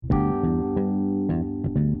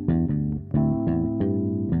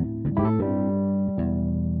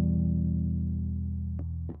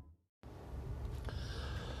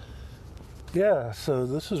Yeah, so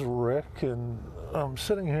this is Rick, and I'm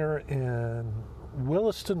sitting here in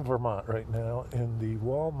Williston, Vermont right now in the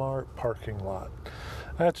Walmart parking lot.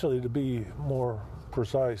 Actually, to be more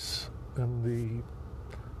precise, in the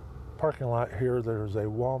parking lot here, there's a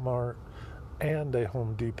Walmart and a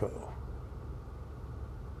Home Depot.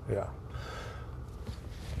 Yeah.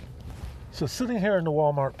 So, sitting here in the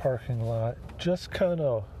Walmart parking lot, just kind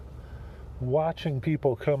of watching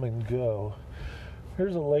people come and go.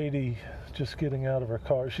 Here's a lady just getting out of her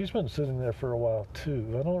car. She's been sitting there for a while too.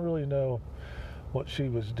 I don't really know what she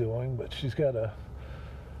was doing, but she's got a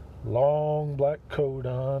long black coat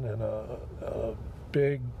on and a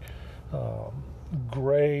big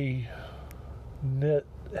gray knit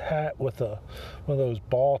hat with one of those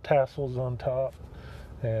ball tassels on top,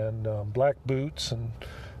 and black boots. And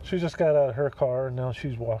she just got out of her car, and now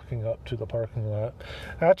she's walking up to the parking lot.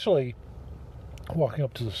 Actually, walking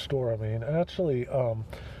up to the store,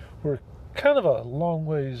 we're kind of a long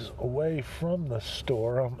ways away from the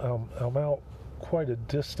store. I'm out quite a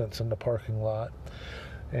distance in the parking lot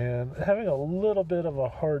and having a little bit of a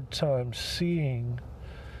hard time seeing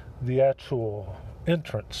the actual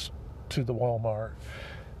entrance to the Walmart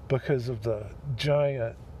because of the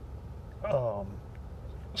giant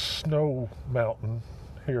snow mountain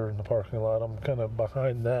here in the parking lot. I'm kind of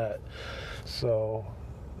behind that, so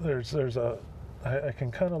I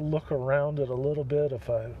can kind of look around it a little bit if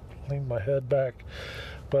I lean my head back,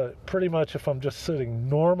 but pretty much if I'm just sitting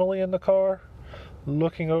normally in the car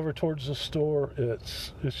looking over towards the store,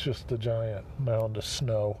 it's just a giant mound of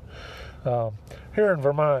snow. Here in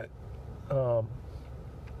Vermont,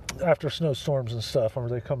 after snowstorms and stuff, where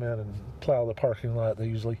they come in and plow the parking lot, they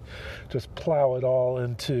usually just plow it all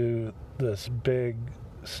into this big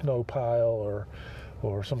snow pile,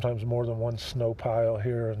 or sometimes more than one snow pile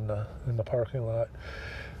here in the parking lot.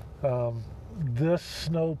 This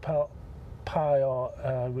snow pile,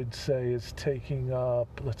 I would say, is taking up,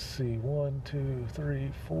 let's see, 1, 2,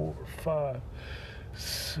 3, 4, 5,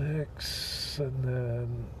 6, and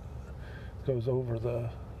then goes over the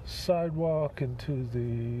sidewalk into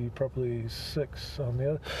the probably 6 on the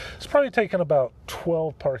other. It's probably taken about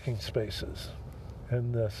 12 parking spaces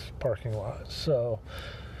in this parking lot. So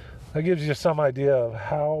that gives you some idea of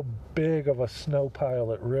how big of a snow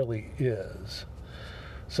pile it really is.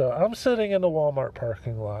 So I'm sitting in the Walmart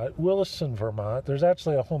parking lot, Williston, Vermont. There's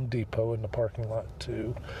actually a Home Depot in the parking lot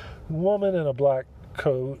too. Woman in a black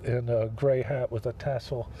coat and a gray hat with a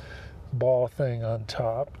tassel ball thing on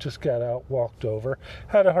top just got out, walked over.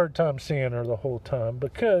 Had a hard time seeing her the whole time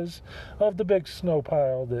because of the big snow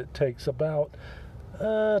pile that takes about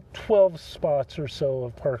 12 spots or so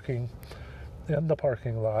of parking in the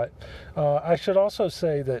parking lot. I should also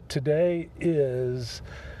say that today is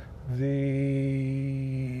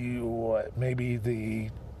maybe the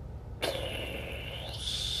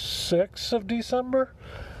 6th of December.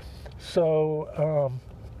 So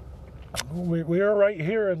we are right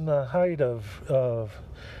here in the height of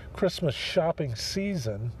Christmas shopping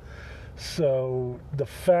season. So the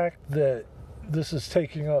fact that this is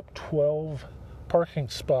taking up 12 parking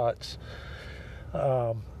spots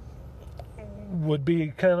would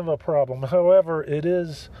be kind of a problem. However, it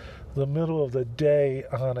is the middle of the day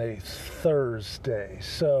on a Thursday.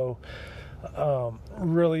 So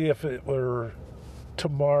really, if it were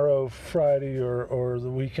tomorrow, Friday, or the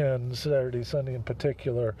weekend, Saturday, Sunday in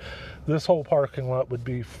particular, this whole parking lot would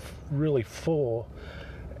be really full,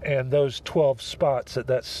 and those 12 spots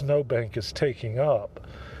that snowbank is taking up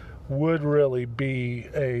would really be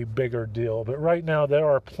a bigger deal. But right now there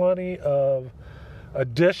are plenty of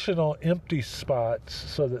additional empty spots,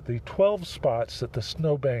 so that the 12 spots that the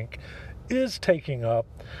snowbank is taking up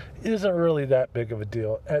isn't really that big of a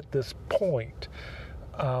deal at this point.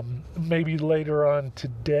 Maybe later on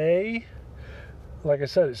today, like I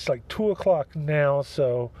said, it's like 2 o'clock now,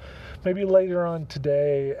 so maybe later on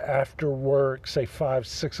today after work, say 5,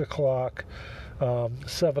 6 o'clock,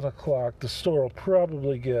 7 o'clock, the store will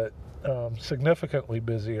probably get significantly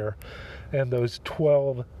busier, and those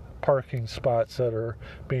 12 parking spots that are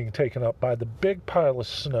being taken up by the big pile of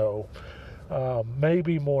snow may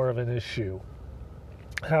be more of an issue.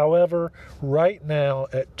 However, right now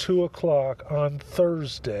at 2 o'clock on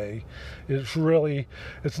Thursday,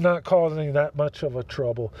 it's not causing that much of a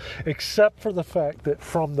trouble, except for the fact that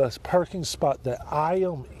from the parking spot that I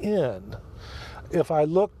am in, if I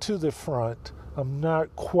look to the front, I'm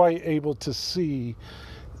not quite able to see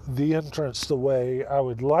the entrance the way I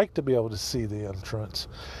would like to be able to see the entrance.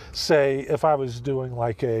 Say if I was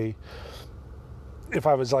like a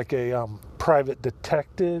private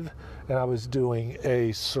detective and I was doing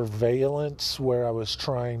a surveillance where I was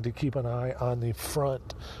trying to keep an eye on the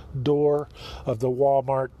front door of the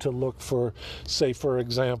Walmart to look for, say, for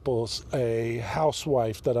example, a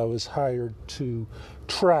housewife that I was hired to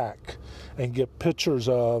track and get pictures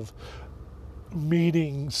of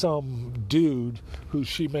meeting some dude who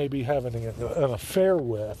she may be having an affair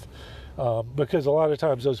with. Because a lot of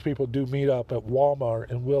times those people do meet up at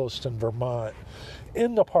Walmart in Williston, Vermont,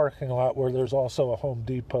 in the parking lot where there's also a Home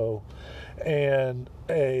Depot and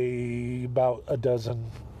about a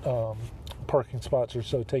dozen parking spots or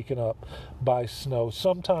so taken up by snow.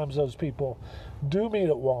 Sometimes those people do meet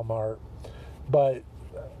at Walmart, but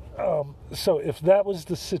so if that was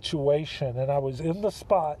the situation and I was in the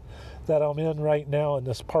spot that I'm in right now in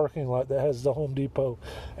this parking lot that has the Home Depot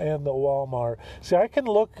and the Walmart, see, I can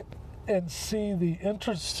look and see the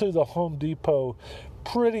entrance to the Home Depot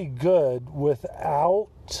pretty good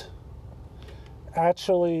without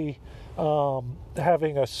actually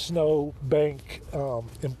having a snow bank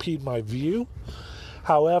impede my view.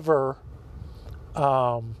 However,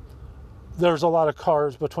 there's a lot of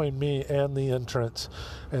cars between me and the entrance,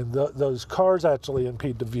 and those cars actually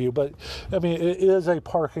impede the view. But, I mean, it is a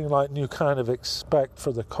parking lot, and you kind of expect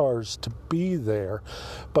for the cars to be there.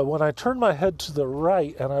 But when I turn my head to the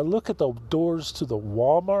right and I look at the doors to the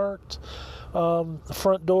Walmart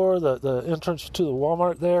front door, the entrance to the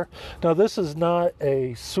Walmart there. Now, this is not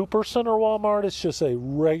a Supercenter Walmart. It's just a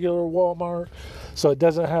regular Walmart. So it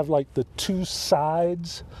doesn't have, like, the two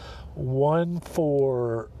sides, one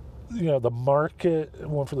for the market,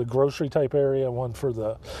 one for the grocery type area, one for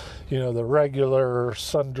the, the regular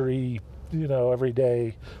sundry,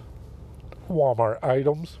 everyday Walmart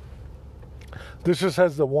items. This just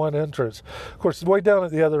has the one entrance. Of course, way down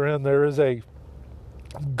at the other end, there is a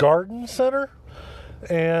garden center,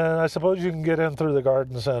 and I suppose you can get in through the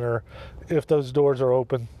garden center if those doors are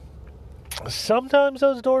open. Sometimes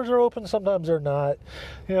those doors are open, sometimes they're not.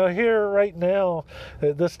 Here right now,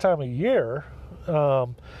 at this time of year,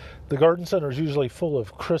 the garden center is usually full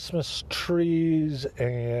of Christmas trees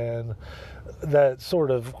and that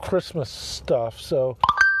sort of Christmas stuff. So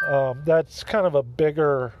that's kind of a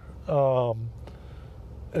bigger,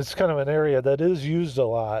 it's kind of an area that is used a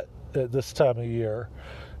lot at this time of year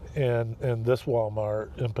in this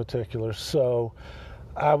Walmart in particular. So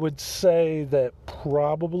I would say that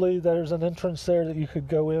probably there's an entrance there that you could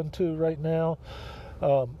go into right now.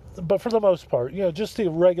 But for the most part, just the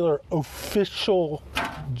regular official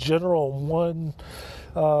general one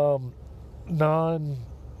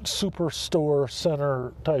non-superstore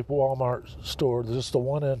center type Walmart store, just the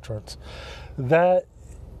one entrance. That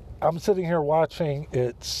I'm sitting here watching,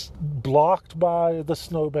 it's blocked by the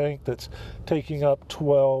snowbank that's taking up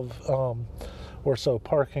 12 or so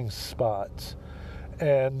parking spots.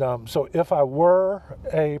 And so if I were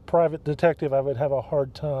a private detective, I would have a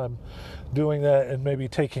hard time doing that and maybe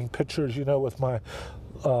taking pictures, with my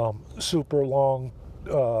super long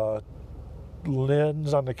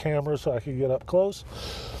lens on the camera so I could get up close.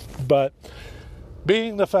 But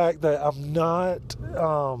being the fact that I'm not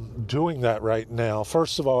doing that right now,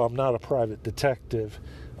 first of all, I'm not a private detective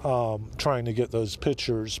trying to get those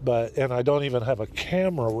pictures, and I don't even have a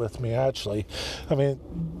camera with me, actually. I mean,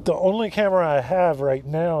 the only camera I have right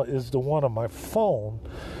now is the one on my phone,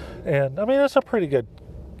 and I mean, that's a pretty good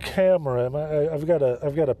camera. I've got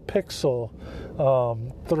a Pixel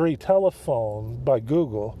 3 telephone by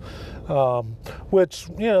Google, which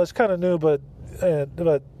is kind of new, but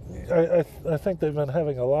I think they've been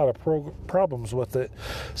having a lot of problems with it.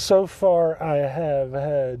 So far, I have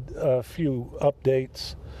had a few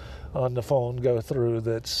updates on the phone go through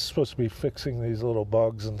that's supposed to be fixing these little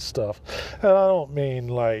bugs and stuff. And I don't mean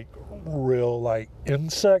like real like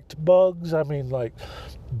insect bugs. I mean like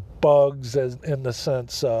bugs as in the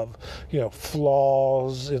sense of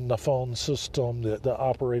flaws in the phone system, the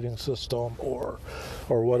operating system, or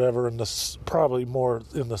whatever, and this probably more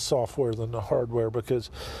in the software than the hardware, because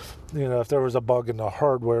if there was a bug in the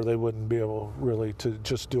hardware, they wouldn't be able really to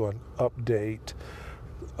just do an update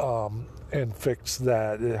and fix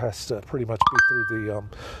that. It has to pretty much be through the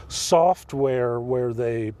software where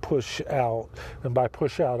they push out, and by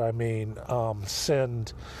push out I mean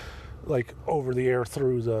send like over the air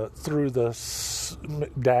through the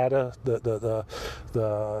data, the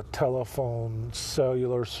telephone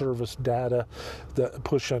cellular service data, that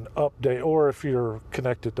push an update, or if you're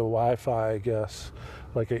connected to Wi-Fi, I guess,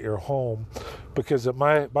 like at your home, because at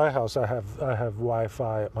my house I have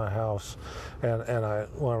Wi-Fi at my house, and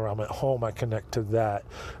when I'm at home I connect to that,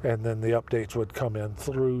 and then the updates would come in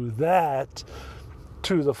through that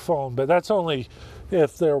to the phone. But that's only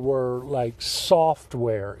if there were like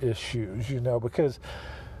software issues, because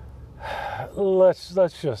let's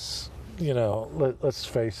just, let's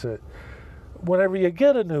face it. Whenever you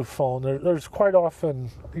get a new phone, there's quite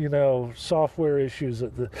often, software issues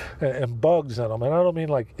and bugs in them. And I don't mean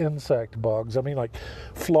like insect bugs. I mean like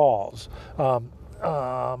flaws.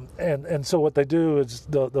 And so what they do is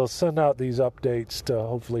they'll send out these updates to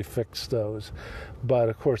hopefully fix those. But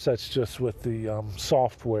of course, that's just with the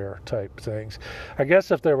software type things. I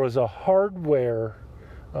guess if there was a hardware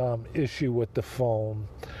issue with the phone,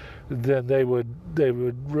 then they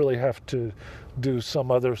would really have to do some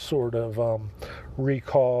other sort of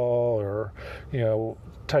recall or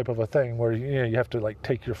type of a thing where you have to like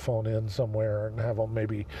take your phone in somewhere and have them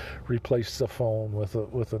maybe replace the phone with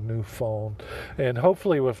a new phone. And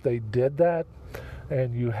hopefully if they did that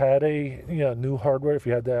and you had a new hardware, if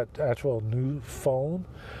you had that actual new phone,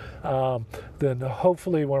 then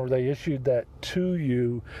hopefully when they issued that to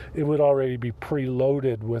you, it would already be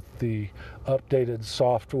preloaded with the updated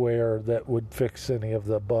software that would fix any of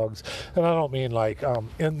the bugs. And I don't mean like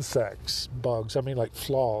insects bugs. I mean like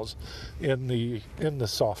flaws in the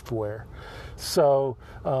software. So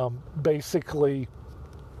basically,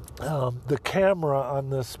 the camera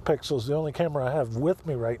on this Pixel is the only camera I have with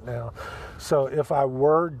me right now. So if I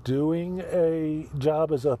were doing a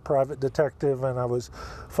job as a private detective and I was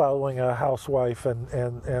following a housewife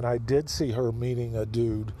and I did see her meeting a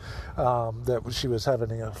dude that she was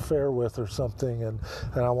having an affair with or something, and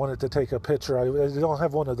I wanted to take a picture. I don't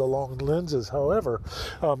have one of the long lenses. However,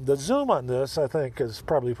 the zoom on this I think is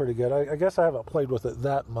probably pretty good. I guess I haven't played with it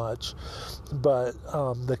that much, but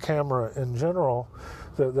the camera in general,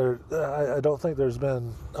 I don't think there's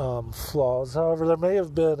been flaws. However, there may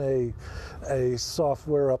have been a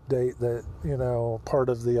software update that, part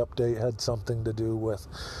of the update had something to do with,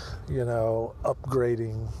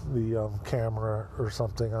 upgrading the camera or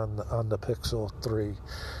something on the Pixel 3.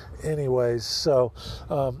 Anyways, so,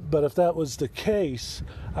 but if that was the case,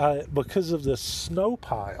 because of the snow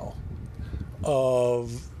pile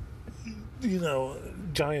of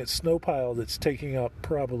giant snow pile that's taking up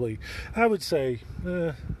probably, I would say,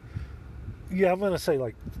 I'm going to say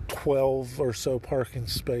like 12 or so parking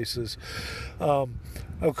spaces.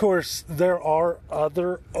 Of course, there are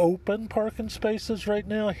other open parking spaces right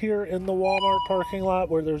now here in the Walmart parking lot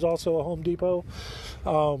where there's also a Home Depot.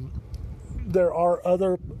 There are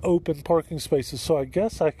other open parking spaces, so I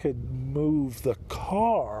guess I could move the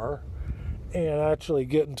car and actually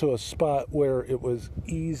get into a spot where it was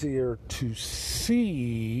easier to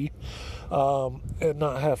see, and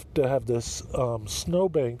not have to have this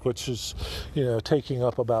snowbank, which is, taking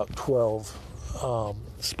up about 12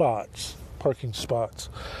 parking spots.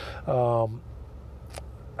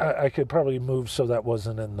 I could probably move so that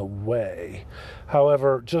wasn't in the way.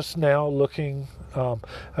 However, just now looking, I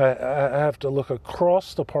have to look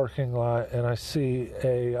across the parking lot, and I see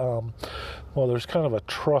there's kind of a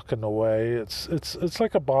truck in the way. It's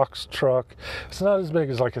like a box truck. It's not as big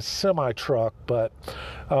as like a semi truck, but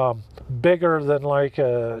bigger than like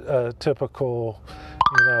a typical,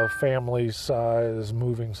 family size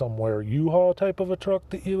moving somewhere U-Haul type of a truck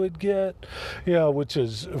that you would get, which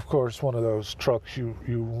is of course one of those trucks you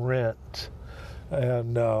rent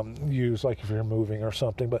and use like if you're moving or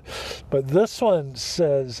something. But this one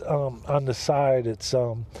says on the side, it's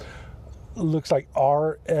looks like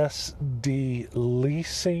RSD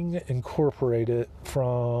Leasing Incorporated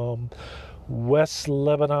from West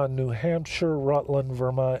Lebanon, New Hampshire, Rutland,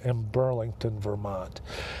 Vermont, and Burlington, Vermont.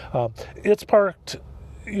 It's parked,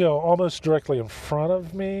 almost directly in front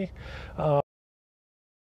of me.